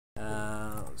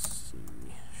Let's see,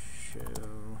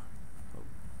 show. Oh.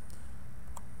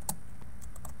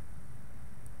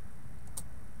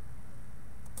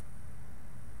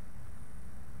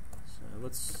 So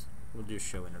we'll do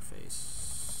show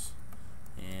interface,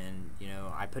 and you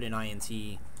know, I put in int.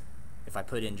 If I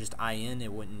put in just in,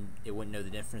 it wouldn't know the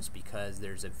difference because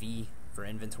there's a v for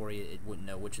inventory. It wouldn't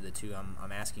know which of the two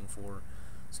I'm asking for.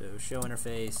 So show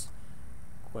interface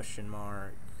question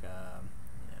mark. You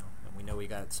know, and we know we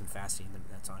got some fasting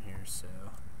that's on here. So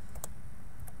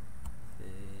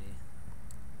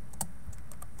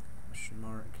question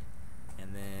mark,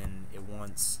 and then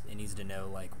it needs to know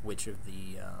like which of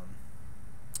the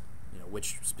you know,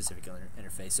 which specific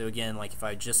interface. So again, like if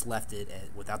I just left it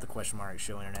without the question mark,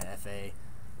 show internet FA,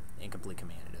 incomplete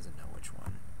command, it doesn't know which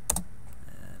one.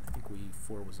 And I think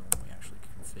 4 was the one we actually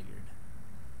configured.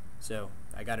 So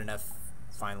I got enough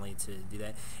finally to do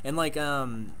that. And like I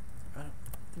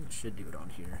think we should do it on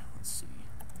here. Let's see.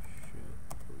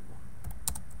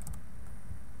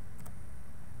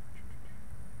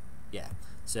 Yeah.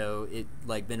 So it,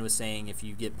 like Ben was saying, if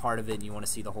you get part of it and you want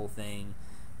to see the whole thing,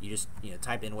 you just, you know,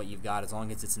 type in what you've got. As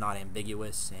long as it's not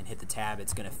ambiguous and hit the tab,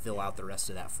 it's going to fill out the rest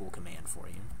of that full command for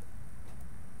you.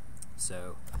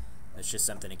 So that's just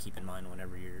something to keep in mind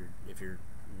whenever if you're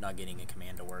not getting a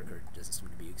command to work or doesn't seem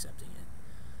to be accepting it.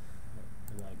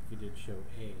 And like if you did show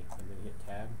A and then hit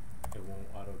tab, it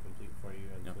won't autocomplete for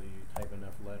you until you type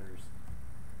enough letters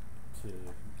to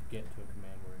get to a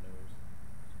command where it knows.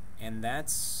 And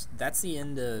that's the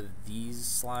end of these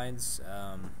slides.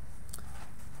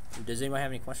 Does anybody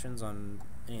have any questions on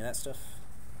any of that stuff?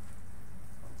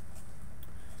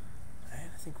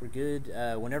 I think we're good.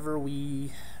 Whenever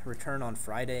we return on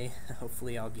Friday,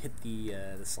 hopefully I'll get the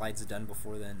slides done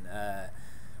before then.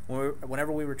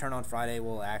 Whenever we return on Friday,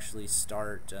 we'll actually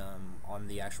start on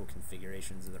the actual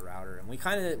configurations of the router, and we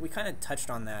kind of touched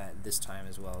on that this time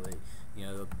as well. That, you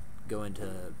know, go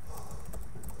into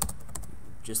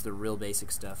just the real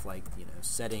basic stuff like, you know,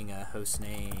 setting a host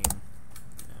name.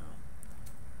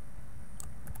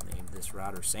 Name this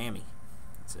router Sammy.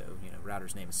 So, you know,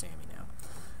 router's name is Sammy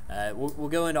now. We'll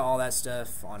go into all that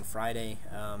stuff on Friday.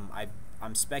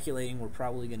 I'm speculating we're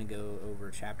probably going to go over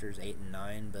chapters 8 and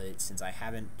 9, but since I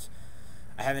haven't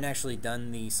actually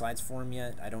done the slides for them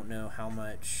yet, I don't know how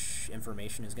much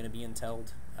information is going to be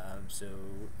entailed. So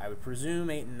I would presume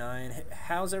 8 and 9.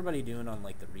 How's everybody doing on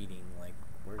like the reading? Like,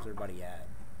 where's everybody at?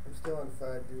 I'm still on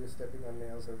 5 due to stepping on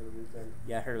nails over the weekend.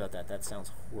 Yeah, I heard about that. That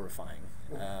sounds horrifying.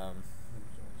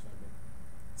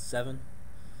 7?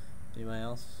 Anybody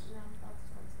else? No,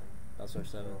 That's our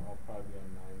 7. I'll probably be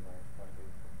on 9 by Friday.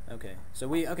 Okay, so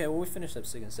we finished up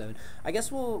 6 and 7. I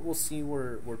guess we'll see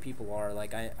where people are.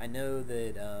 Like I know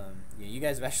that you know, you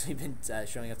guys have actually been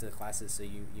showing up to the classes, so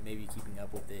you may be keeping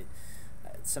up with it.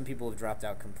 Some people have dropped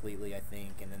out completely, I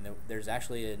think, and then there's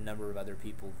actually a number of other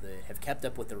people that have kept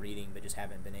up with the reading but just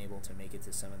haven't been able to make it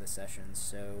to some of the sessions.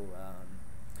 So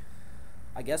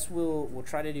I guess we'll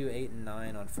try to do 8 and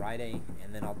 9 on Friday,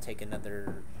 and then I'll take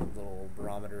another little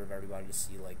barometer of everybody to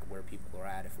see like where people are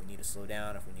at, if we need to slow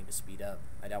down, if we need to speed up.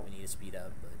 I doubt we need to speed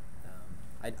up,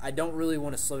 but I don't really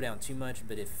want to slow down too much.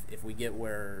 But if we get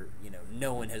where, you know,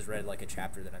 no one has read like a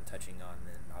chapter that I'm touching on,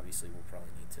 then obviously we'll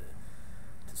probably need to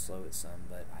slow it some.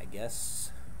 But I guess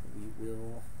we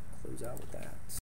will close out with that.